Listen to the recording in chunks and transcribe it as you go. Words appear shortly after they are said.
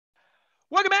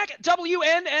Welcome back,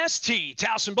 WNST,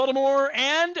 Towson, Baltimore,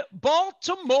 and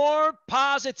Baltimore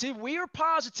Positive. We are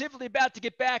positively about to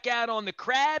get back out on the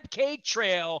Crab Cake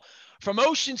Trail from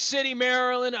Ocean City,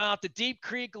 Maryland, out to Deep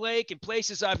Creek Lake and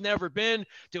places I've never been,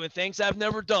 doing things I've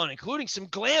never done, including some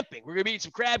glamping. We're going to be eating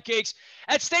some crab cakes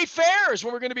at State Fairs,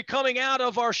 where we're going to be coming out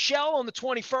of our shell on the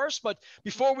 21st. But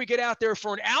before we get out there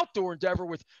for an outdoor endeavor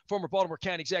with former Baltimore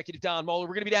County Executive Don Moeller,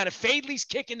 we're going to be down at Fadley's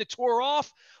kicking the tour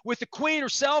off with the Queen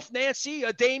herself, Nancy,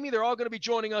 Damie. They're all going to be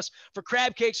joining us for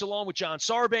crab cakes along with John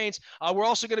Sarbanes. We're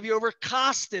also going to be over at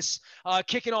Costas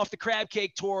kicking off the crab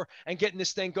cake tour and getting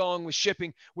this thing going with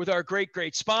shipping with our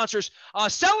great sponsors.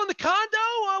 Selling the condo?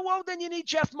 Well, then you need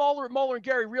Jeff Moeller at Moeller &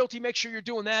 Gary Realty. Make sure you're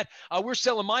doing that. We're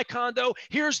selling my condo.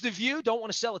 Here's the view. Don't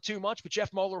want to sell it too much, but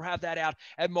Jeff Moeller will have that out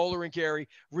at Moeller & Gary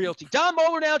Realty. Don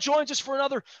Moeller now joins us for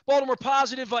another Baltimore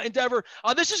Positive endeavor.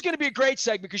 This is going to be a great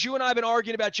segment because you and I have been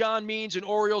arguing about John Means and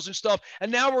Orioles and stuff, and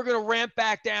now we're going to ramp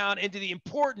back down into the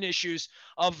important issues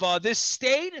of this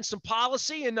state and some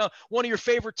policy and one of your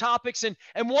favorite topics and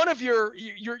one of your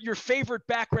favorite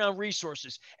background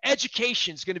resources.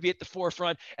 Education is going to be at the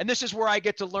forefront, and this is where I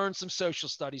get to learn some social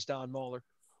studies, Don Moeller.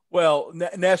 Well,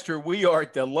 Nestor, we are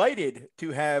delighted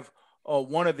to have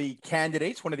one of the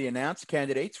announced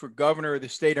candidates for governor of the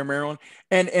state of Maryland,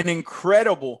 and an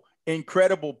incredible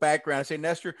background. I say,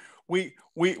 Nestor, we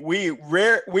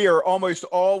are almost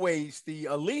always the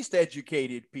least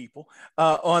educated people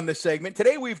on the segment.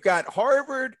 Today we've got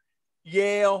Harvard,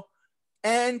 Yale,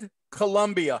 and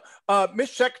Columbia. Mr.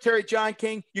 Secretary John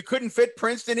King, you couldn't fit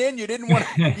Princeton in. You didn't want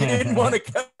to hit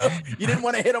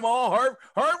them all.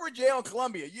 Harvard, Yale, and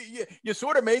Columbia. You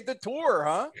sort of made the tour,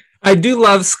 huh? I do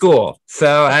love school,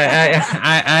 so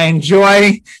I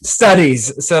enjoy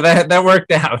studies. So that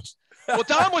worked out. Well,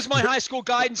 Don was my high school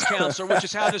guidance counselor, which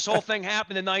is how this whole thing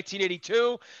happened in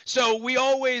 1982. So we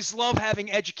always love having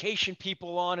education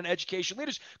people on and education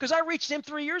leaders, because I reached him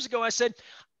 3 years ago. I said,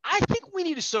 I think we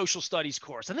need a social studies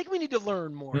course. I think we need to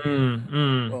learn more.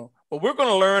 Well, we're going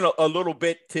to learn a little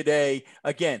bit today.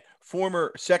 Again,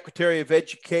 former Secretary of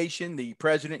Education, the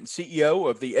president and CEO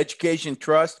of the Education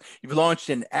Trust. You've launched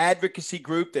an advocacy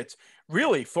group that's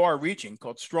really far-reaching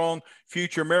called Strong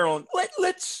Future Maryland.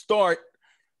 Let's start.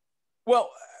 Well,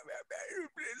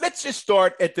 let's just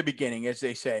start at the beginning, as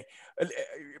they say.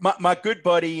 My good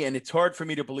buddy, and it's hard for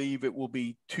me to believe it will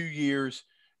be 2 years,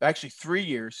 actually 3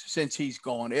 years since he's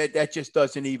gone. That just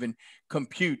doesn't even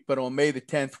compute. But on May the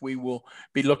 10th, we will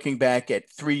be looking back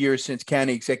at 3 years since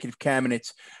county executive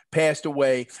cabinets passed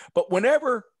away. But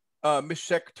whenever, Mr.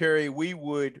 Secretary, we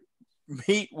would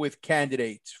meet with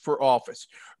candidates for office,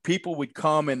 people would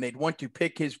come and they'd want to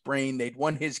pick his brain. They'd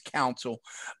want his counsel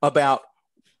about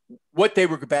what they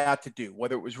were about to do,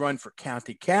 whether it was run for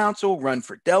county council, run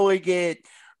for delegate,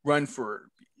 run for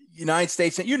United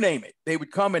States, you name it. They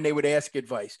would come and they would ask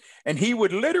advice. And he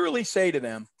would literally say to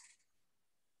them,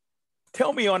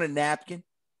 tell me on a napkin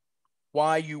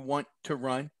why you want to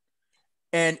run.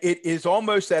 And it is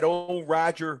almost that old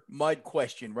Roger Mudd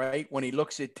question, right? When he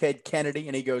looks at Ted Kennedy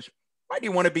and he goes, why do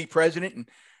you want to be president? And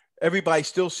everybody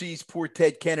still sees poor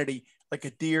Ted Kennedy like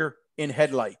a deer in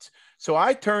headlights. So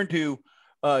I turn to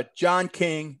John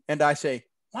King and I say,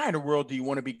 why in the world do you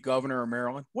want to be governor of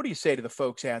Maryland? What do you say to the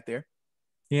folks out there?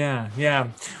 Yeah.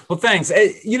 Well, thanks.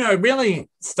 It really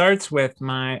starts with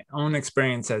my own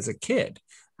experience as a kid.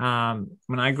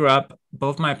 When I grew up,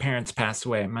 both my parents passed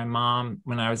away. My mom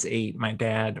when I was 8, my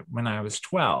dad when I was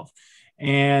 12.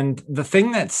 And the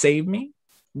thing that saved me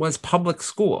was public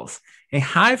schools, a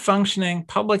high-functioning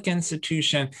public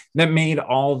institution that made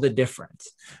all the difference.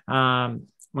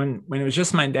 When it was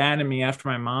just my dad and me after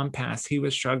my mom passed, he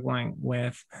was struggling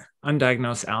with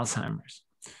undiagnosed Alzheimer's.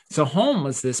 So home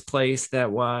was this place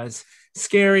that was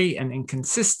scary and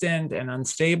inconsistent and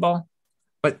unstable.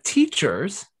 But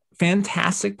teachers,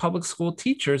 fantastic public school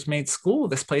teachers, made school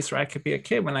this place where I could be a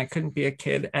kid when I couldn't be a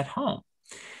kid at home.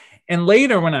 And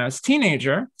later, when I was a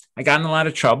teenager, I got in a lot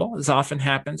of trouble, as often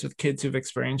happens with kids who've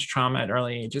experienced trauma at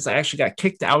early ages. I actually got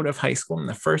kicked out of high school. I'm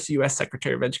the first U.S.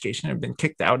 Secretary of Education to have been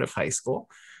kicked out of high school.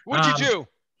 What'd you do?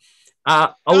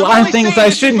 A lot of things I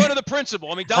shouldn't. In front of the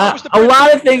principal. I mean, Don was the a principal.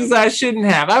 lot of things I shouldn't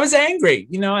have. I was angry,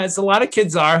 as a lot of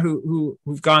kids are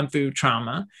who've gone through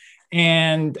trauma,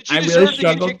 and Did you I deserve really to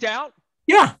struggled. get kicked out?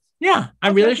 Yeah. I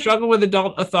really struggled with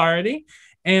adult authority,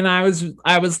 and I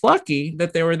was lucky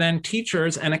that there were then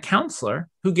teachers and a counselor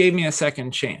who gave me a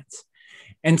second chance.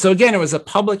 And so again, it was a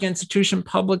public institution,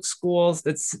 public schools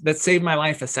that saved my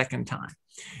life a second time.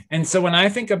 And so when I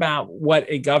think about what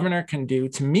a governor can do,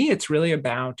 to me, it's really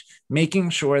about making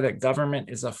sure that government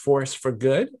is a force for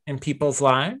good in people's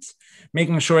lives,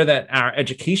 making sure that our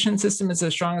education system is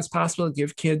as strong as possible to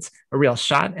give kids a real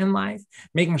shot in life,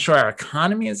 making sure our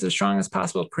economy is as strong as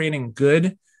possible, creating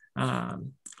good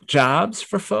jobs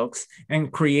for folks,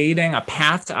 and creating a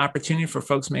path to opportunity for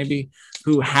folks maybe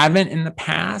who haven't in the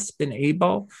past been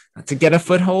able to get a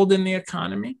foothold in the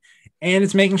economy. And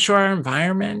it's making sure our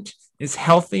environment is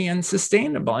healthy and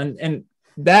sustainable. And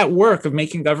that work of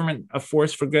making government a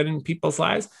force for good in people's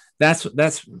lives, that's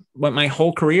what my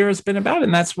whole career has been about.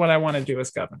 And that's what I want to do as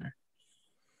governor.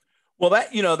 Well,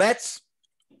 that's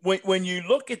when you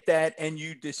look at that and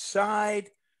you decide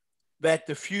that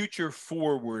the future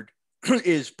forward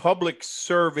is public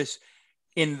service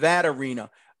in that arena,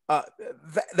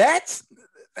 that's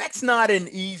not an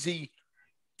easy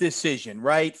decision,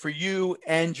 right? For you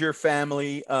and your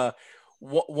family.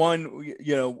 One,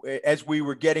 as we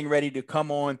were getting ready to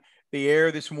come on the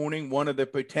air this morning, one of the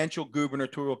potential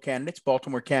gubernatorial candidates,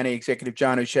 Baltimore County Executive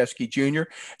John Olszewski Jr.,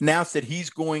 announced that he's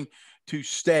going to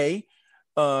stay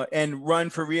and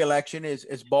run for re-election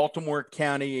as Baltimore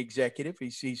County Executive.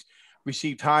 He's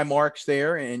received high marks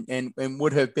there and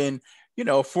would have been,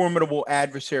 a formidable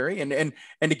adversary. And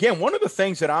again, one of the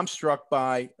things that I'm struck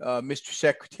by, Mr.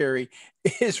 Secretary,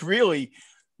 is really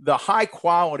the high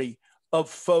quality of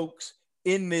folks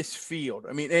in this field.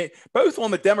 I mean, both on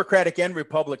the Democratic and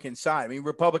Republican side. I mean,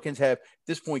 Republicans have at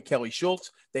this point Kelly Schultz.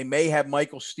 They may have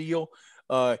Michael Steele.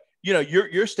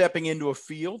 You're stepping into a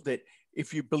field that,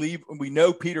 if you believe, we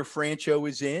know Peter Franchot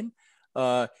is in.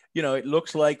 It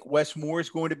looks like Wes Moore is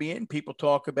going to be in. People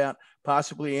talk about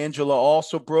possibly Angela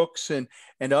Alsobrooks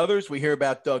and others. We hear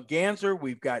about Doug Gansler.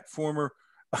 We've got former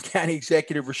county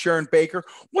executive Rashawn Baker.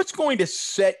 What's going to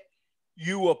set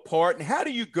you apart, and how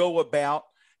do you go about?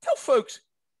 Tell folks,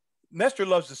 Nestor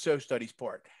loves the so studies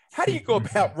part. How do you go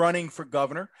about running for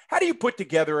governor? How do you put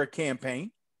together a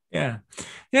campaign? Yeah.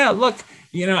 Look,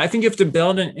 I think you have to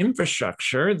build an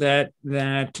infrastructure that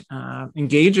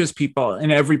engages people in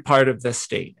every part of the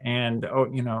state. And,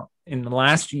 in the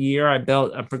last year, I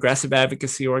built a progressive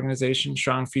advocacy organization,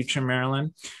 Strong Future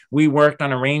Maryland. We worked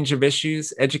on a range of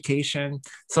issues: education,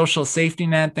 social safety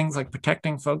net, things like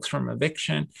protecting folks from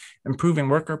eviction, improving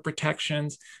worker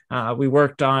protections. We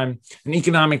worked on an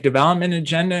economic development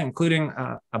agenda, including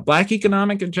a Black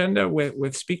economic agenda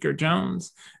with Speaker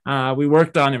Jones. We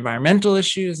worked on environmental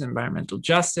issues, environmental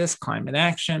justice, climate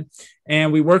action,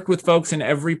 and we worked with folks in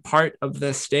every part of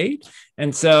the state.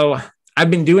 And so I've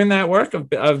been doing that work of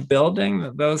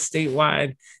building those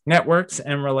statewide networks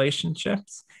and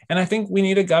relationships. And I think we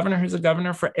need a governor who's a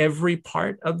governor for every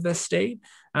part of the state.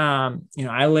 I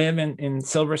live in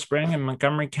Silver Spring in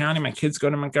Montgomery County. My kids go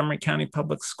to Montgomery County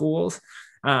Public Schools.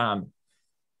 I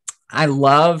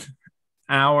love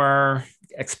our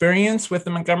experience with the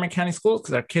Montgomery County schools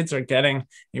because our kids are getting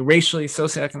a racially,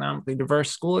 socioeconomically diverse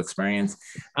school experience.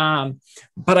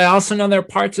 But I also know there are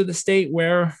parts of the state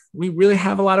where we really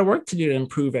have a lot of work to do to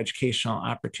improve educational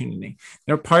opportunity.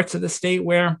 There are parts of the state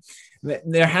where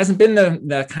there hasn't been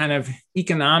the kind of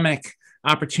economic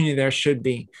opportunity there should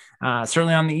be.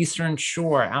 Certainly on the Eastern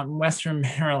Shore, out in Western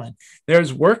Maryland,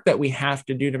 there's work that we have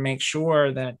to do to make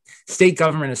sure that state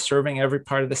government is serving every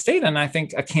part of the state. And I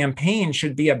think a campaign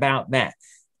should be about that,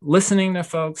 listening to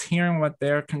folks, hearing what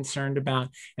they're concerned about,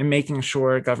 and making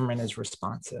sure government is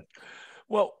responsive.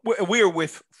 Well, we are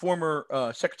with former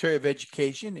Secretary of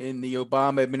Education in the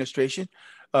Obama administration,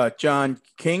 John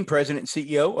King, President and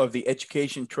CEO of the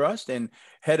Education Trust and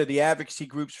head of the advocacy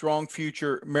group Strong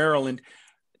Future Maryland.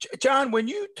 John, when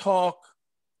you talk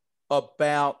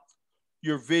about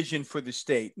your vision for the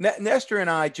state, Nestor and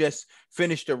I just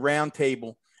finished a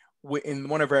roundtable in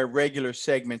one of our regular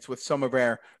segments with some of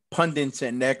our pundits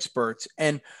and experts.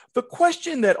 And the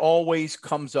question that always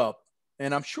comes up,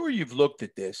 and I'm sure you've looked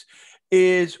at this,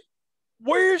 is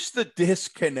where's the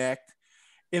disconnect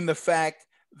in the fact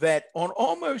that on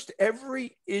almost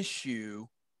every issue,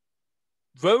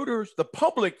 voters, the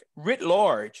public writ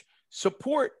large,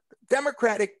 support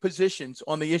Democratic positions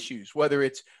on the issues, whether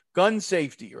it's gun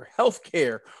safety or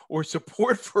healthcare or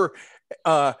support for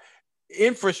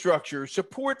infrastructure,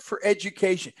 support for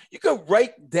education. You go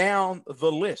right down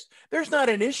the list. There's not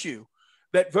an issue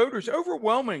that voters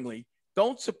overwhelmingly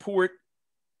don't support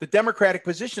the Democratic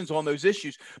positions on those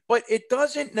issues, but it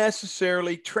doesn't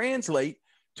necessarily translate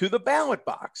to the ballot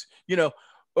box.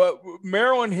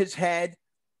 Maryland has had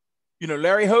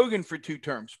Larry Hogan for 2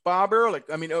 terms, Bob Ehrlich.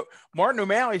 I mean, Martin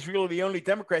O'Malley is really the only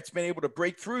Democrat that's been able to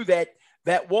break through that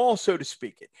that wall, so to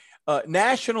speak.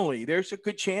 Nationally, there's a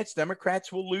good chance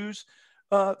Democrats will lose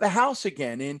the House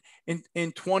again in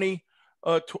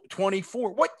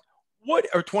 2024. What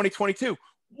or 2022?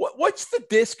 What's the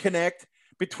disconnect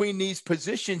between these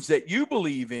positions that you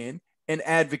believe in and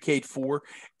advocate for,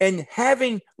 and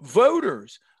having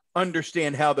voters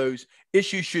understand how those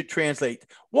issues should translate?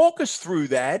 Walk us through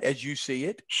that as you see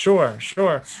it. Sure.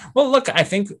 Well, look, I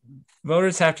think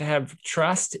voters have to have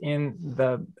trust in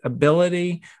the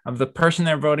ability of the person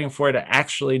they're voting for to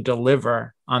actually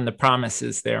deliver on the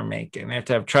promises they're making. They have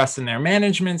to have trust in their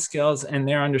management skills and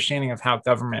their understanding of how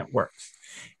government works.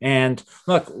 And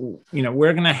look,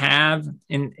 we're going to have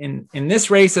in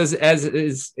this race, as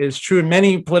is true in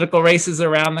many political races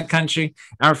around the country,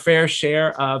 our fair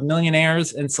share of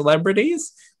millionaires and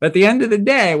celebrities. But at the end of the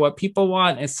day, what people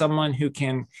want is someone who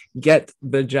can get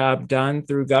the job done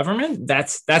through government.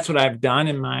 That's what I've done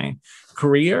in my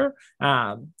career.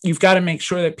 You've got to make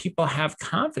sure that people have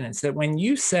confidence that when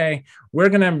you say we're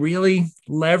going to really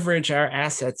leverage our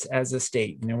assets as a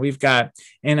state, we've got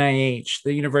NIH,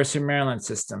 the University of Maryland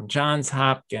system, Johns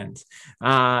Hopkins,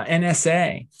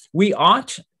 NSA. We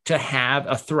ought to have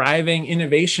a thriving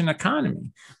innovation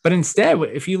economy. But instead,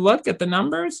 if you look at the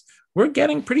numbers, we're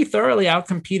getting pretty thoroughly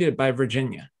outcompeted by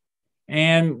Virginia.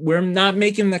 And we're not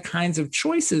making the kinds of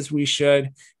choices we should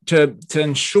to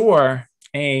ensure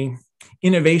a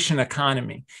innovation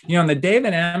economy. On the day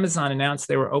that Amazon announced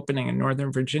they were opening in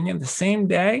Northern Virginia, the same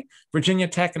day, Virginia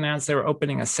Tech announced they were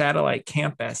opening a satellite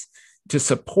campus to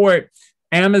support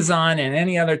Amazon and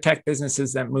any other tech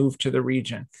businesses that move to the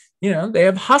region. They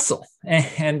have hustle,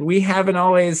 and we haven't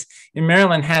always in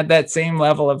Maryland had that same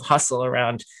level of hustle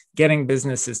around getting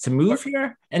businesses to move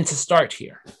here and to start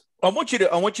here. I want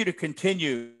you to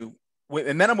continue with,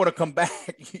 and then I'm going to come back.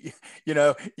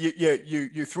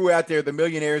 You threw out there the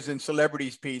millionaires and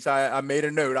celebrities piece. I made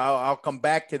a note. I'll come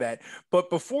back to that.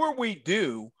 But before we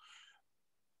do,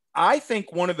 I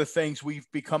think one of the things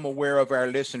we've become aware of our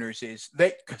listeners is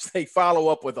because they follow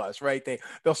up with us, right?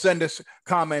 They'll send us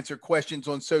comments or questions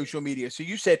on social media. So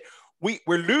you said we're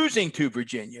losing to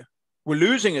Virginia. We're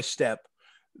losing a step.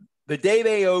 The day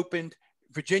they opened,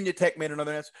 Virginia Tech made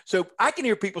another announcement. So I can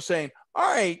hear people saying,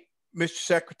 all right, Mr.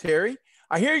 Secretary,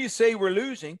 I hear you say we're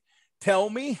losing. Tell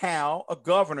me how a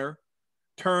governor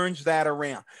turns that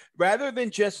around. Rather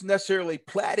than just necessarily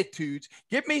platitudes,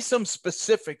 give me some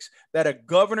specifics that a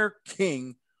Governor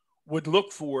King would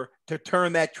look for to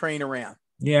turn that train around.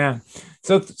 Yeah.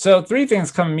 So three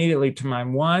things come immediately to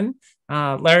mind. One,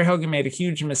 Larry Hogan made a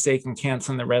huge mistake in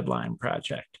canceling the Red Line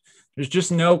project. There's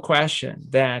just no question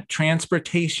that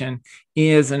transportation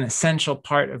is an essential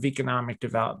part of economic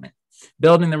development.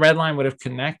 Building the Red Line would have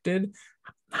connected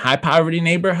high poverty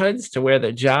neighborhoods to where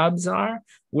the jobs are,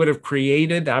 would have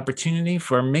created the opportunity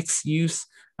for mixed use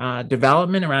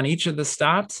development around each of the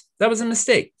stops. That was a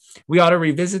mistake. We ought to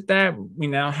revisit that. We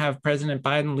now have President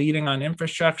Biden leading on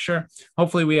infrastructure.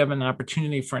 Hopefully we have an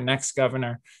opportunity for next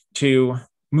governor to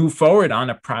move forward on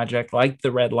a project like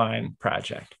the Red Line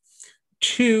project.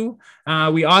 Two,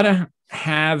 we ought to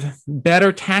have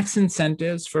better tax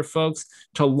incentives for folks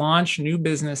to launch new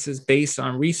businesses based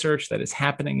on research that is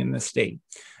happening in the state.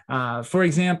 For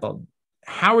example,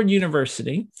 Howard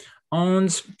University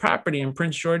owns property in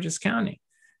Prince George's County.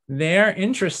 They're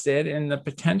interested in the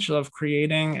potential of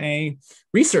creating a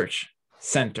research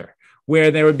center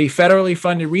where there would be federally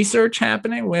funded research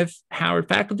happening with Howard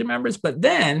faculty members, but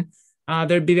then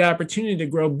there'd be the opportunity to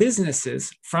grow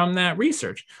businesses from that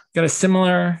research. We've got a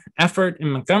similar effort in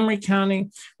Montgomery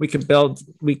County. We could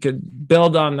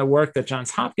build on the work that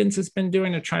Johns Hopkins has been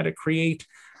doing to try to create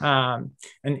an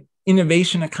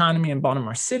innovation economy in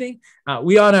Baltimore City.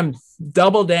 We ought to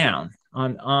double down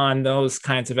on those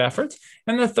kinds of efforts.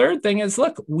 And the third thing is,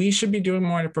 look, we should be doing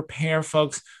more to prepare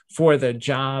folks for the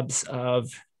jobs of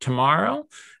tomorrow.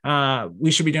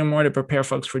 We should be doing more to prepare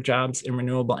folks for jobs in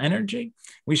renewable energy.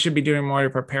 We should be doing more to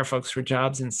prepare folks for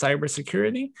jobs in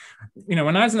cybersecurity.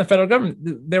 When I was in the federal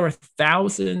government, there were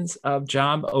thousands of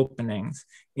job openings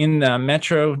in the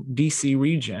Metro DC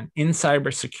region in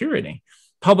cybersecurity,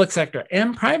 public sector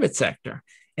and private sector.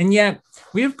 And yet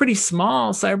we have pretty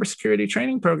small cybersecurity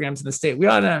training programs in the state. We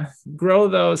ought to grow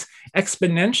those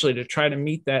exponentially to try to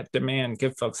meet that demand,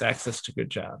 give folks access to good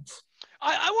jobs.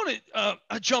 I want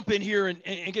to jump in here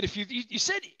and get a few. You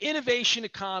said innovation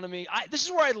economy. This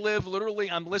is where I live. Literally,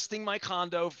 I'm listing my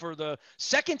condo for the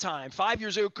second time. 5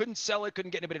 years ago, couldn't sell it, couldn't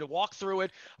get anybody to walk through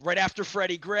it. Right after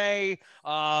Freddie Gray,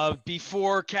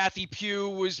 before Kathy Pugh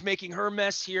was making her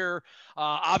mess here.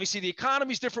 Obviously, the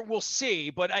economy's different. We'll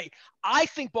see. But I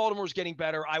think Baltimore's getting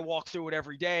better. I walk through it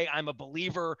every day. I'm a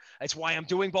believer. That's why I'm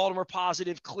doing Baltimore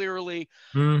Positive, clearly.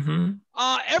 Mm-hmm.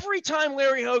 Every time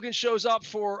Larry Hogan shows up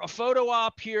for a photo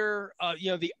op here,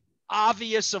 the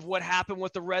obvious of what happened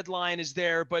with the red line is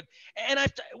there. But, and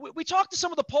we talked to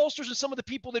some of the pollsters and some of the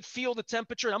people that feel the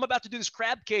temperature. And I'm about to do this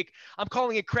crab cake. I'm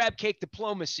calling it crab cake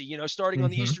diplomacy, starting on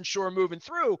the Eastern Shore, moving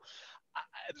through.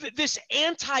 This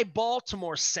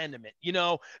anti-Baltimore sentiment,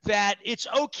 that it's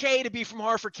okay to be from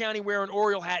Harford County, wear an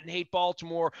Oriole hat and hate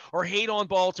Baltimore, or hate on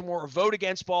Baltimore, or vote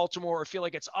against Baltimore, or feel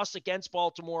like it's us against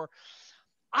Baltimore.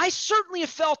 I certainly have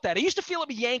felt that. I used to feel it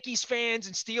with Yankees fans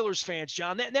and Steelers fans,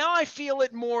 John. Now I feel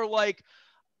it more like,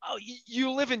 oh,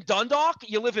 you live in Dundalk,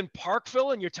 you live in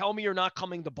Parkville, and you're telling me you're not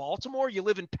coming to Baltimore. You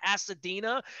live in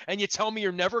Pasadena, and you tell me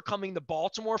you're never coming to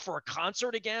Baltimore for a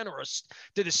concert again, or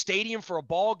to the stadium for a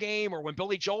ball game, or when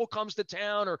Billy Joel comes to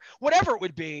town, or whatever it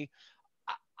would be.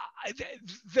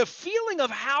 The feeling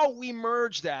of how we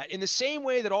merge that in the same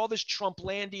way that all this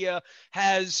Trumplandia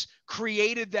has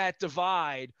created that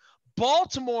divide.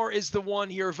 Baltimore is the one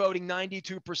here voting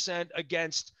 92%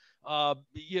 against,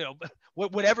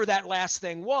 whatever that last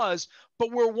thing was. But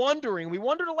we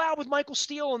wondered aloud with Michael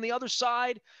Steele on the other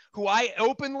side, who I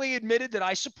openly admitted that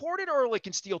I supported Ehrlich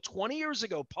and Steele 20 years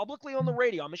ago publicly on the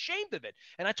radio. I'm ashamed of it.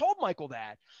 And I told Michael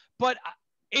that. But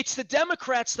it's the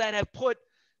Democrats that have put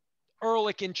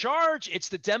Ehrlich in charge. It's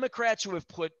the Democrats who have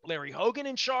put Larry Hogan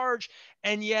in charge.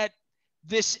 And yet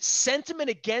this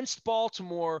sentiment against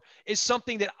Baltimore is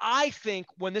something that I think,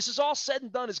 when this is all said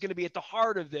and done, is going to be at the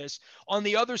heart of this on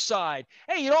the other side.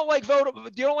 Hey, you don't like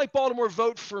Baltimore,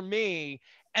 vote for me.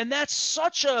 And that's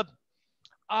such a,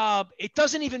 it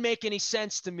doesn't even make any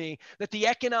sense to me that the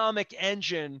economic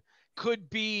engine could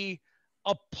be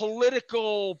a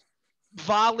political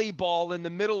volleyball in the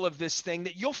middle of this thing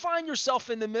that you'll find yourself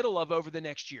in the middle of over the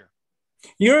next year.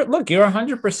 You're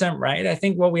 100% right. I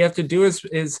think what we have to do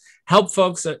is help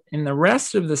folks in the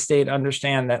rest of the state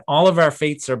understand that all of our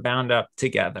fates are bound up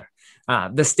together.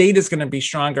 The state is going to be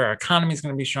stronger. Our economy is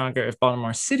going to be stronger if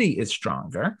Baltimore City is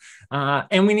stronger.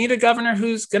 And we need a governor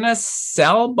who's going to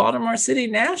sell Baltimore City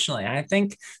nationally. I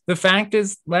think the fact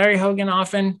is Larry Hogan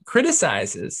often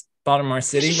criticizes Baltimore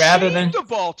City rather than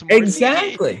Baltimore.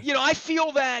 Exactly. I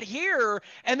feel that here,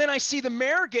 and then I see the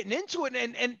mayor getting into it,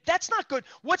 and that's not good.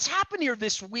 What's happened here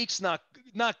this week's not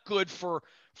good for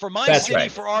my city,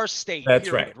 right. For our state. That's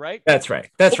period, right. That's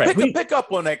right. That's right. Pick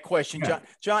up on that question, John.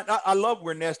 John, I love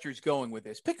where Nestor's going with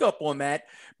this. Pick up on that,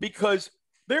 because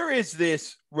there is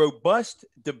this robust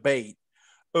debate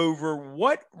over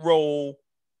what role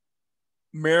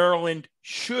Maryland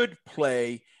should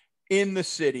play in the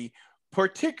city,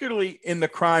 particularly in the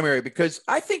crime area, because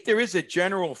I think there is a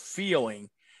general feeling.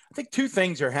 I think two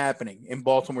things are happening in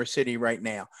Baltimore City right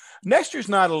now. Nestor's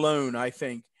not alone, I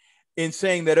think, in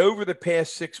saying that over the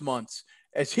past 6 months,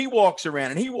 as he walks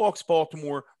around, and he walks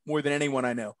Baltimore more than anyone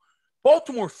I know,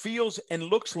 Baltimore feels and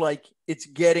looks like it's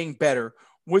getting better,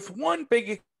 with one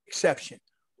big exception: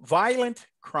 violent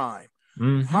crime.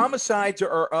 Mm-hmm. Homicides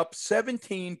are up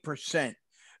 17%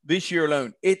 this year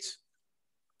alone. It's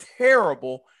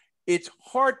terrible. It's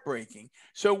heartbreaking.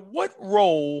 So what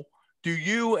role do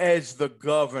you as the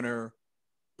governor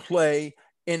play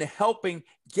in helping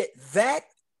get that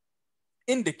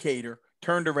indicator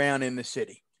turned around in the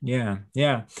city? Yeah.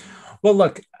 Well,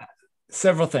 look,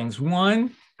 several things.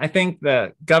 One, I think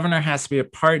the governor has to be a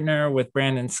partner with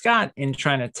Brandon Scott in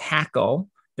trying to tackle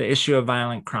the issue of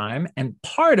violent crime. And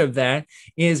part of that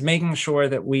is making sure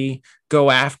that we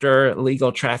go after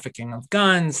illegal trafficking of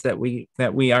guns, that we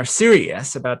are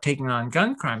serious about taking on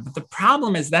gun crime. But the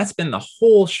problem is that's been the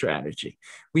whole strategy.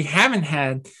 We haven't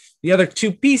had the other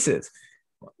two pieces.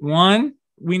 One,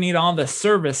 we need all the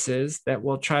services that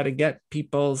will try to get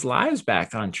people's lives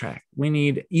back on track. We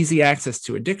need easy access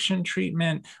to addiction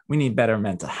treatment. We need better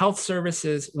mental health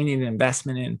services. We need an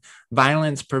investment in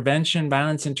violence prevention,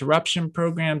 violence interruption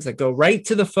programs that go right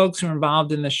to the folks who are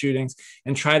involved in the shootings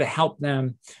and try to help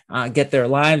them get their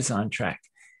lives on track.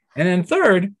 And then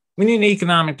third, we need an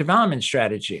economic development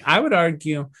strategy. I would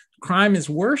argue crime is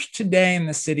worse today in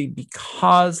the city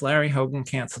because Larry Hogan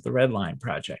canceled the Red Line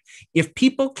project. If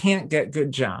people can't get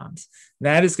good jobs,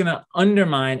 that is going to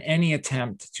undermine any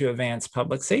attempt to advance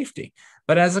public safety.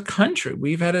 But as a country,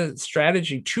 we've had a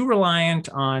strategy too reliant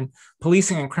on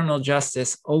policing and criminal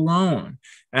justice alone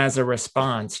as a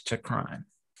response to crime.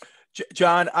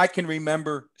 John, I can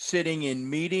remember sitting in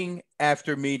meeting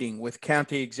after meeting with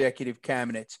county executive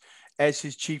cabinets as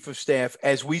his chief of staff,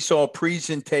 as we saw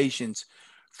presentations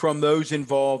from those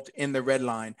involved in the Red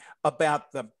Line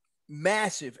about the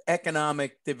massive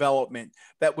economic development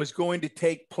that was going to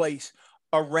take place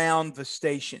around the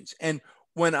stations. And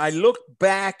when I look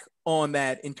back on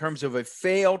that in terms of a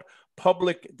failed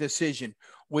public decision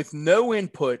with no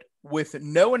input, with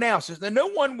no analysis, and no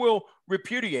one will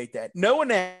repudiate that. No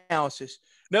analysis,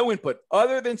 no input,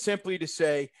 other than simply to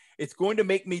say it's going to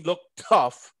make me look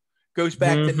tough. Goes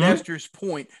back to Nestor's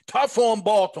point, tough on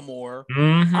Baltimore.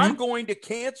 I'm going to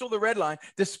cancel the red line,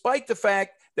 despite the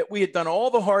fact that we had done all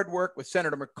the hard work with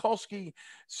Senator Mikulski,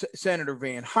 Senator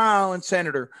Van Hollen,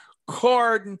 Senator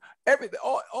Cardin,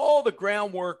 all the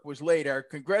groundwork was laid. Our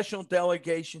congressional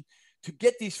delegation to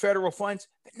get these federal funds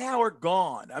that now are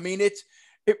gone. I mean, it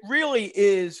really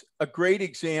is a great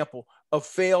example of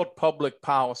failed public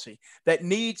policy that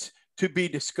needs to be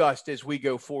discussed as we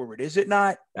go forward. Is it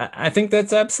not? I think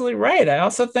that's absolutely right. I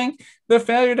also think the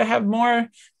failure to have more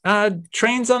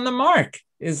trains on the mark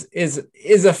is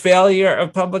a failure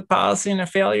of public policy and a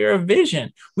failure of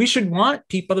vision. We should want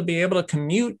people to be able to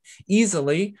commute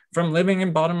easily from living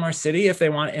in Baltimore City if they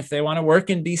want to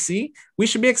work in DC. We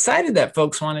should be excited that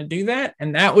folks want to do that,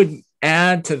 and that would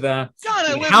add to the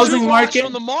housing market.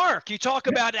 On the mark, you talk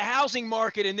about the housing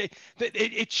market, and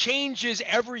it changes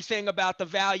everything about the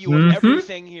value of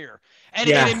everything here, and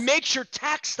it makes your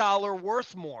tax dollar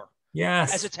worth more.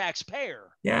 Yes, as a taxpayer.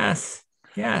 Yes.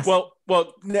 Yes.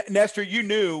 Well, Nestor, you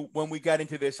knew when we got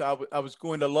into this, I was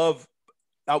going to love.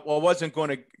 I wasn't going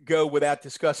to go without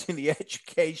discussing the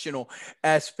educational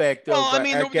aspect of our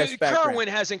guest background. Kerwin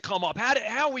hasn't come up.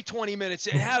 How are we 20 minutes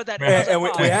in? How did that? And we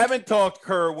haven't talked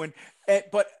Kerwin,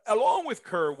 but along with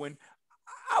Kerwin,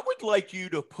 I would like you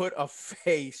to put a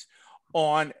face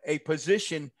on a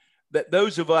position that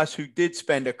those of us who did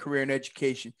spend a career in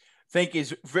education think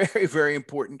is very, very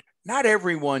important. Not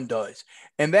everyone does,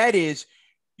 and that is.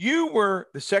 You were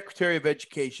the Secretary of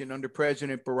Education under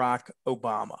President Barack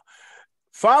Obama.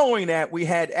 Following that, we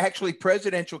had actually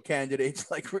presidential candidates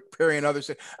like Rick Perry and others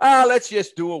say, let's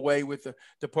just do away with the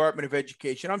Department of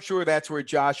Education. I'm sure that's where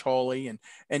Josh Hawley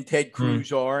and Ted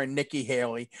Cruz are and Nikki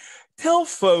Haley. Tell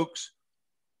folks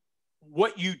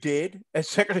what you did as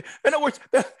Secretary. In other words,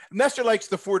 Nestor likes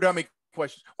the four dummy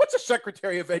questions. What's a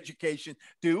Secretary of Education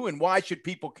do, and why should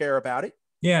people care about it?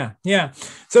 Yeah.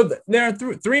 So there are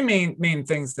three main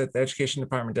things that the education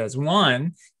department does.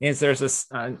 One is there's a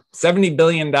 $70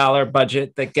 billion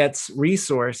budget that gets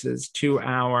resources to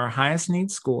our highest need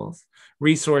schools,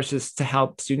 resources to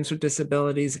help students with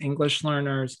disabilities, English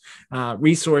learners,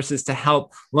 resources to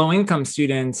help low-income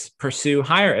students pursue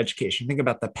higher education. Think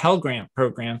about the Pell Grant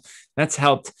program. That's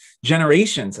helped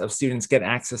generations of students get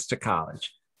access to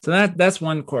college. So that's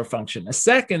one core function. A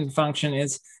second function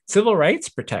is civil rights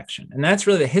protection. And that's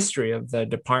really the history of the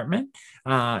department,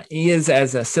 is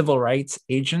as a civil rights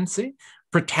agency,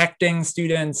 protecting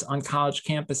students on college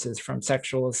campuses from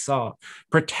sexual assault,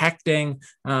 protecting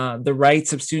the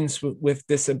rights of students with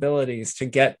disabilities to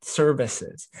get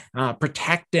services,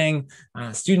 protecting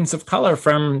students of color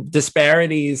from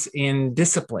disparities in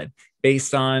discipline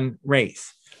based on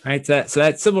race. Right. So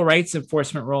that civil rights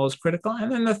enforcement role is critical.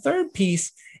 And then the third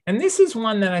piece, and this is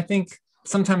one that I think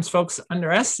sometimes folks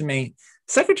underestimate,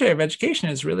 Secretary of Education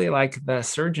is really like the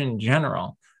Surgeon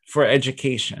General for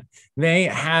education. They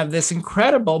have this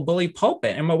incredible bully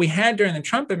pulpit. And what we had during the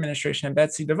Trump administration and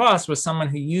Betsy DeVos was someone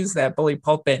who used that bully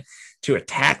pulpit to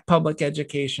attack public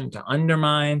education, to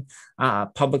undermine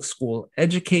public school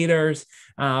educators.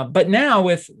 But now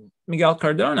with Miguel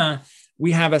Cardona,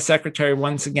 we have a secretary,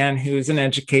 once again, who's an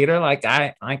educator like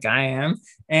I am.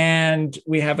 And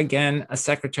we have, again, a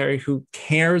secretary who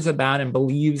cares about and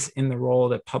believes in the role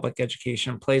that public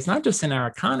education plays, not just in our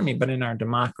economy, but in our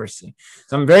democracy.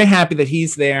 So I'm very happy that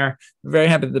he's there. I'm very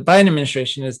happy that the Biden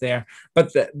administration is there.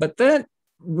 But that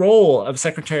role of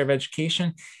Secretary of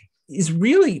Education is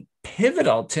really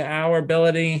pivotal to our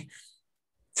ability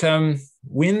to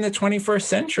win the 21st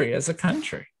century as a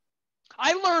country.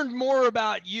 I learned more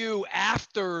about you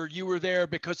after you were there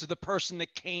because of the person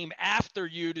that came after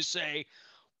you to say,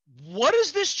 what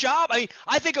is this job?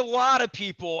 I think a lot of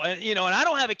people, and I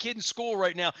don't have a kid in school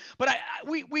right now, but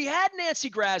we had Nancy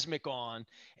Grasmick on,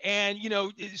 and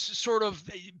it's sort of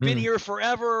been here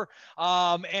forever.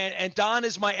 And Don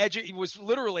is my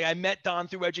I met Don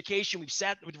through education. We've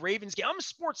sat with Ravens game. I'm a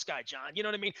sports guy, John. You know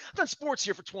what I mean? I've done sports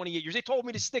here for 28 years. They told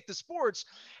me to stick to sports,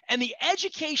 and the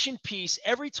education piece.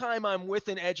 Every time I'm with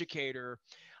an educator,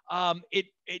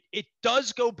 it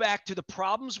does go back to the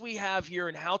problems we have here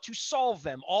and how to solve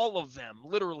them, all of them,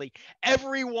 literally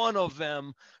every one of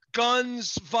them.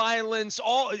 Guns, violence,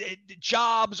 all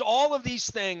jobs, all of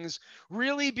these things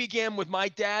really began with my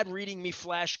dad reading me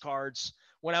flashcards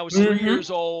when I was 3 years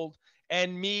old.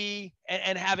 and me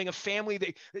and having a family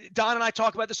that Don and I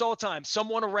talk about this all the time,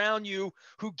 someone around you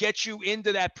who gets you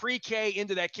into that pre-K,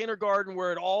 into that kindergarten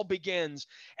where it all begins.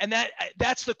 And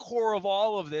that's the core of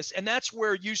all of this. And that's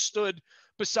where you stood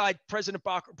beside President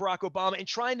Barack Obama in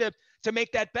trying to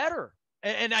make that better.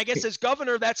 And I guess as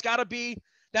governor, that's got to be,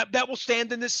 that will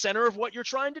stand in the center of what you're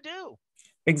trying to do.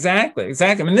 Exactly.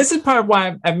 I mean, this is part of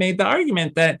why I've made the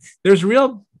argument that there's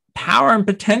real power and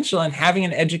potential in having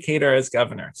an educator as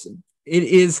governor. So it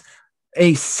is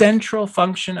a central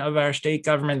function of our state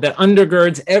government that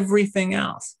undergirds everything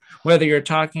else, whether you're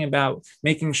talking about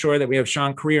making sure that we have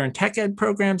strong career and tech ed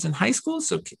programs in high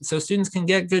schools so students can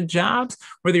get good jobs,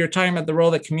 whether you're talking about the role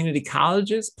that community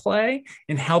colleges play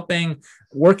in helping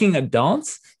working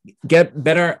adults get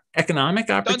better economic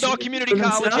opportunities. Dundalk Community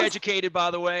College educated, by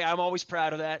the way. I'm always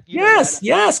proud of that.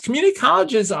 Yes. Community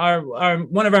colleges are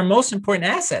one of our most important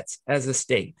assets as a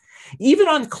state. Even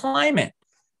on climate,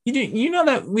 you know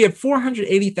that we have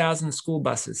 480,000 school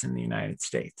buses in the United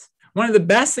States. One of the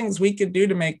best things we could do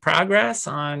to make progress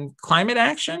on climate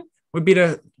action would be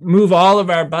to move all of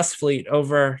our bus fleet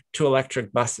over to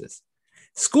electric buses.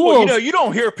 Schools, well, you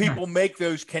don't hear people make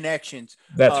those connections.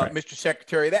 That's right, Mr.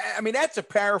 Secretary. That's a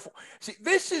powerful. See,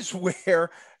 this is where,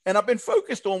 and I've been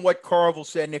focused on what Carville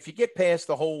said. And if you get past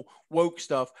the whole woke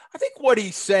stuff, I think what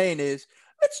he's saying is,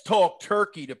 let's talk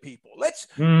turkey to people. Let's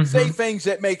say things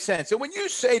that make sense. And when you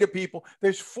say to people,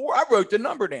 I wrote the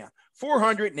number down,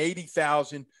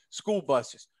 480,000 school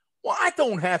buses. Well, I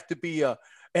don't have to be an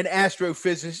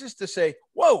astrophysicist to say,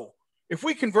 whoa, if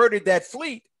we converted that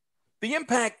fleet, the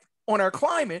impact on our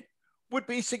climate would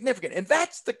be significant. And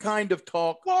that's the kind of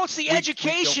talk. Well, it's the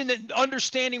education and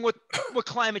understanding what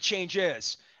climate change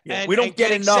is. Yeah, and we don't get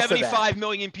enough 75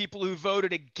 million people who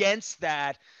voted against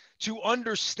that to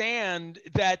understand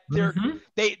that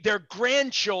their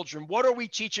grandchildren, what are we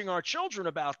teaching our children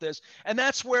about this? And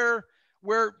that's where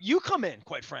you come in,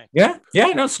 quite frankly.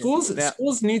 No,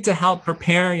 schools need to help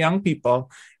prepare young people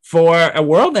for a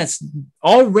world that's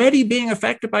already being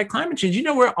affected by climate change.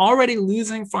 We're already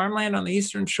losing farmland on the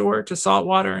Eastern Shore to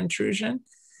saltwater intrusion.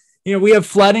 We have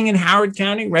flooding in Howard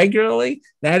County regularly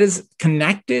that is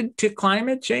connected to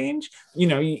climate change.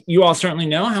 You all certainly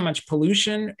know how much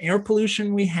air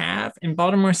pollution we have in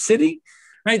Baltimore City,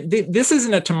 right? This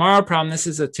isn't a tomorrow problem. This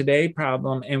is a today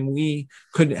problem. And we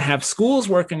could have schools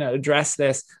working to address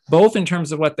this, both in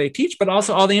terms of what they teach, but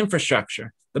also all the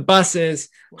infrastructure, the buses,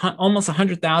 almost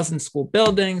 100,000 school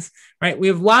buildings, right? We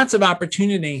have lots of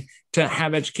opportunity to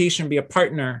have education be a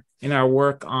partner in our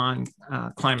work on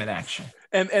climate action.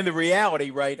 And the reality,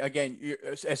 right, again,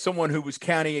 as someone who was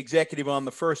county executive on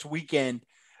the first weekend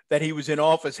that he was in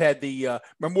office, had the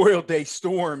Memorial Day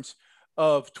storms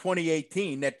of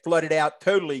 2018 that flooded out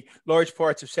totally large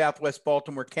parts of Southwest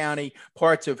Baltimore County,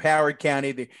 parts of Howard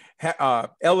County, the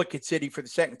Ellicott City for the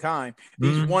second time.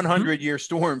 These 100-year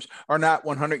storms are not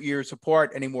 100 years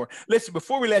apart anymore. Listen,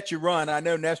 before we let you run, I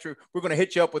know, Nestor, we're going to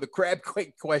hit you up with a crab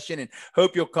cake question and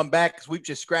hope you'll come back because we've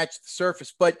just scratched the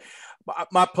surface. But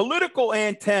my political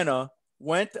antenna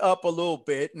went up a little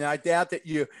bit, and I doubt that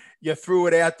you threw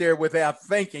it out there without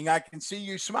thinking. I can see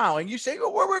you smiling. You say,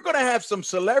 well, we're going to have some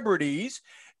celebrities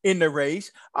in the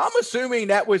race. I'm assuming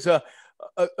that was a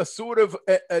sort of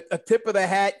a tip of the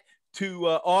hat to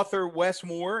author Wes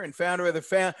Moore and founder of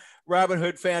the Robin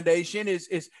Hood Foundation.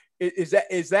 Is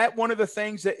that one of the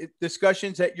things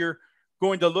discussions that you're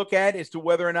going to look at as to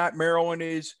whether or not Maryland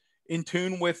is in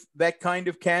tune with that kind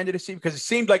of candidacy? Because it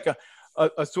seemed like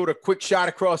a sort of quick shot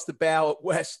across the bow at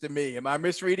Wes to me. Am I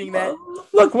misreading that?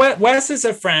 Look, Wes is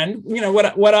a friend.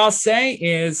 What I'll say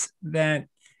is that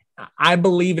I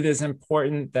believe it is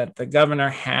important that the governor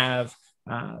have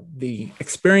the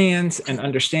experience and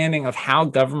understanding of how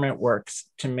government works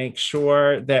to make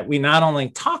sure that we not only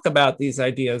talk about these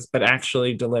ideas, but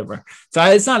actually deliver. So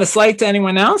it's not a slight to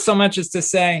anyone else so much as to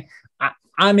say,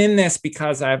 I'm in this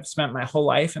because I've spent my whole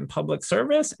life in public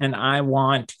service and I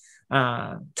want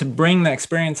to bring the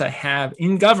experience I have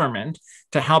in government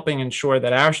to helping ensure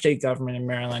that our state government in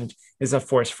Maryland is a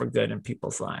force for good in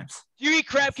people's lives. Do you eat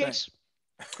crab cakes?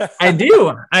 I do.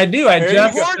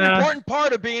 Important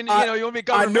part of being, you want to be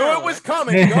governor. I knew it was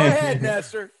coming. Go ahead,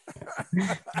 Nestor.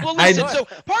 Well, listen, so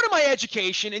part of my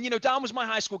education, and Don was my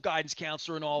high school guidance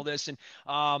counselor and all this, and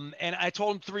I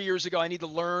told him 3 years ago I need to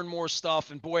learn more stuff,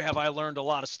 and boy, have I learned a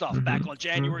lot of stuff back on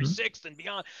January 6th and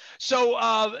beyond.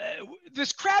 So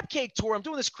this crab cake tour, I'm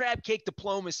doing this crab cake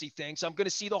diplomacy thing, so I'm going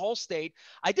to see the whole state.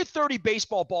 I did 30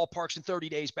 baseball ballparks in 30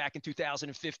 days back in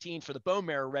 2015 for the bone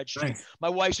marrow registry. Nice. My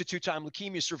wife's a 2-time leukemia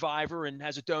leukemia survivor and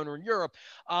has a donor in Europe.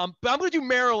 But I'm going to do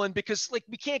Maryland because like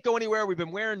we can't go anywhere. We've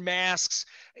been wearing masks.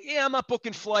 Yeah, I'm not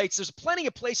booking flights. There's plenty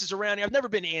of places around here. I've never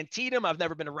been to Antietam. I've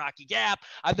never been to Rocky Gap.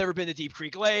 I've never been to Deep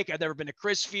Creek Lake. I've never been to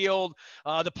Crisfield.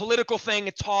 The political thing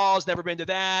at Tall's, never been to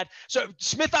that. So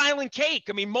Smith Island cake.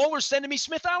 I mean, Moeller's sending me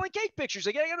Smith Island cake pictures.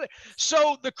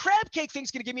 So the crab cake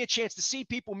thing's going to give me a chance to see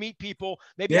people, meet people,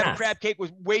 maybe have a crab cake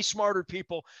with way smarter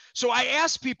people. So I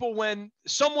ask people when a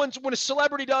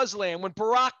celebrity does land, when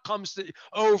Barack comes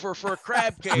over for a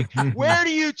crab cake, where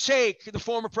do you take the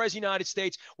former president of the United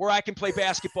States where I can play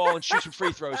basketball and shoot some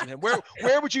free throws with him?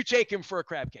 Where would you take him for a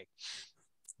crab cake?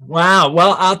 Wow.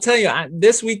 Well, I'll tell you,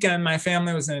 this weekend, my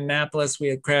family was in Annapolis. We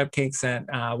had crab cakes at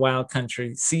Wild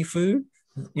Country Seafood,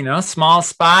 small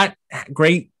spot,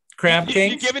 great crab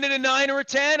cakes. You giving it a 9 or a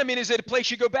 10? I mean, is it a place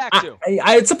you go back to?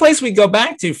 It's a place we go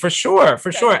back to for sure.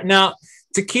 Now,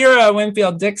 Takira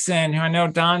Winfield Dixon, who I know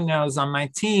Don knows on my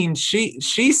team,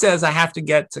 she says I have to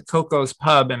get to Coco's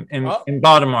Pub in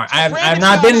Baltimore. So I've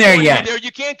not been there yet.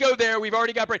 You can't go there. We've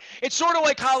already got Brandon. It's sort of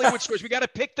like Hollywood Squares. We got to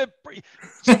pick you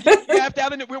have to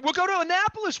have we'll go to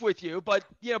Annapolis with you, but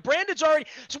Brandon's already.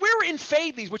 So we were in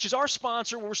Fadley's, which is our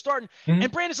sponsor. Where we're starting,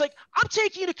 and Brandon's like, "I'm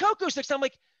taking you to Coco's next time." I'm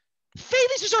like,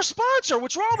 Fadley's is our sponsor.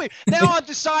 What's wrong with me? Now I'm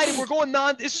deciding we're going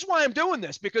non. This is why I'm doing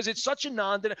this because it's such a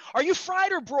non. Are you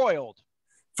fried or broiled?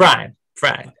 Fried.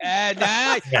 And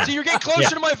so you're getting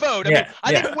closer to my vote.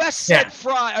 I think Wes said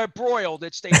fried or broiled.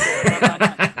 It stays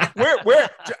there. Where,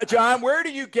 John? Where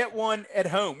do you get one at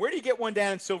home? Where do you get one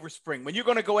down in Silver Spring when you're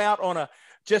going to go out on a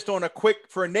quick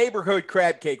for a neighborhood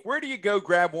crab cake? Where do you go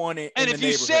grab one in the neighborhood? And if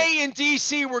you say in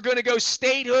DC, we're going to go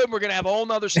statehood. We're going to have a whole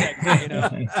nother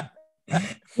segment.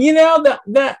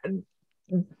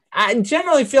 I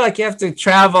generally feel like you have to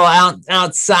travel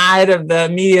outside of the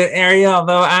immediate area.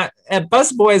 Although at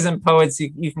Busboys and Poets,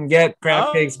 you can get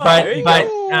crab cakes, but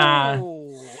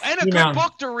and a good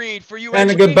book to read for you.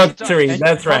 And a good book to read.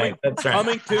 That's right.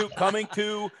 Coming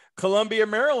to Columbia,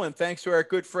 Maryland, thanks to our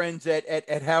good friends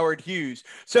at Howard Hughes.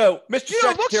 So, Mr.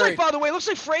 Secretary, it looks like, by the way,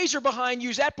 Fraser behind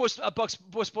you's at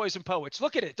Busboys and Poets.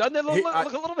 Look at it. Doesn't it look a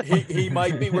little bit? He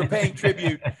might be. We're paying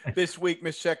tribute this week,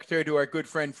 Mr. Secretary, to our good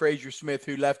friend Fraser Smith,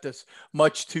 who left us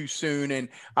much too soon, and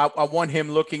I want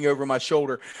him looking over my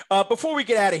shoulder. Before we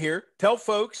get out of here, tell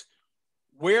folks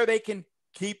where they can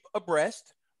keep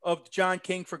abreast of the John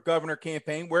King for Governor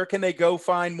campaign. Where can they go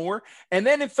find more? And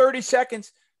then in 30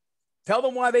 seconds, tell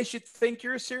them why they should think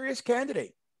you're a serious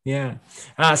candidate. Yeah.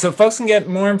 So folks can get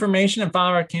more information and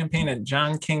follow our campaign at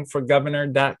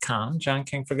johnkingforgovernor.com,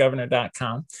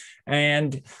 johnkingforgovernor.com.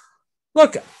 And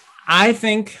look, I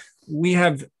think we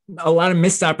have a lot of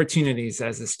missed opportunities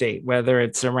as a state, whether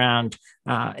it's around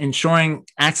ensuring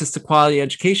access to quality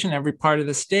education in every part of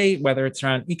the state, whether it's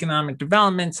around economic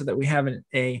development so that we have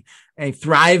a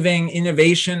thriving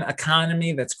innovation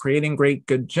economy that's creating great,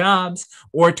 good jobs,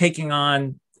 or taking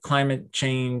on climate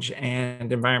change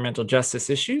and environmental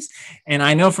justice issues. And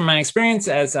I know from my experience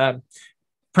as a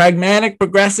pragmatic,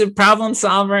 progressive problem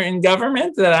solver in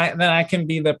government that I can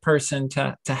be the person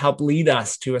to help lead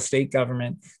us to a state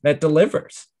government that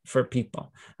delivers for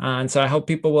people. And so I hope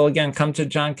people will, again, come to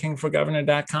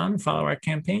johnkingforgovernor.com and follow our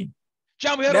campaign.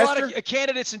 John, we had a lot of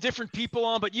candidates and different people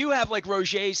on, but you have like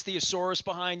Roger's Thesaurus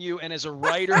behind you, and as a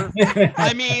writer,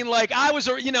 I mean, like I was,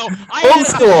 I old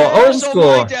school.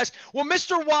 On my desk. Well,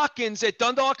 Mr. Watkins at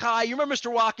Dundalk High, you remember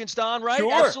Mr. Watkins, Don, right?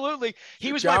 Sure. Absolutely.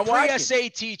 He was my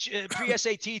pre-SAT teacher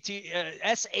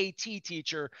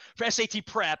for SAT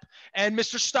prep, and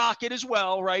Mr. Stockett as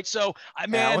well, right? So,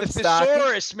 the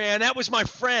Thesaurus, man, that was my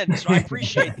friend, so I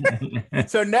appreciate that.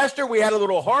 So, Nestor, we had a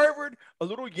little Harvard, a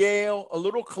little Yale, a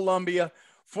little Columbia,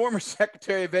 former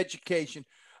Secretary of Education,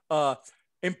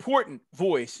 important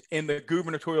voice in the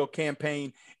gubernatorial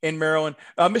campaign in Maryland.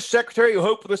 Mr. Secretary, I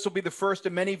hope this will be the first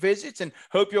of many visits, and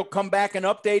hope you'll come back and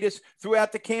update us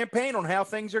throughout the campaign on how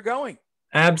things are going.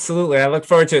 Absolutely. I look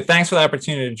forward to it. Thanks for the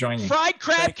opportunity to join you. Fried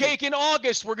crab cake in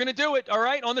August. We're going to do it. All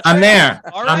right. On the trail. I'm there.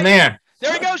 All right. I'm there.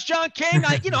 There he goes, John King.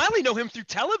 I only know him through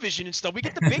television and stuff. We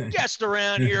get the big guest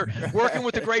around here working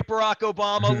with the great Barack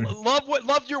Obama.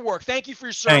 Loved your work. Thank you for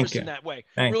your service in that way.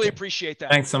 Really appreciate that.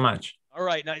 Thanks so much. All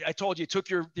right. Now, I told you, it took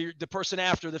the person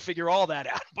after to figure all that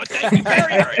out. But thank you very,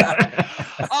 very much.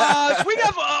 So we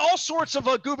have all sorts of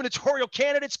gubernatorial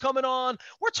candidates coming on.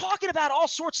 We're talking about all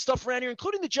sorts of stuff around here,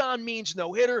 including the John Means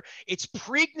no-hitter. It's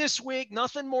Preakness week.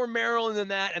 Nothing more Maryland than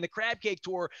that. And the Crab Cake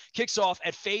Tour kicks off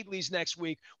at Fadley's next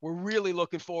week. We're really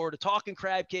looking forward to talking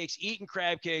crab cakes, eating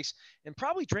crab cakes, and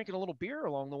probably drinking a little beer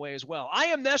along the way as well. I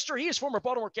am Nestor. He is former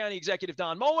Baltimore County Executive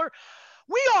Don Moeller.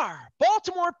 We are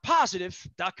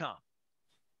BaltimorePositive.com.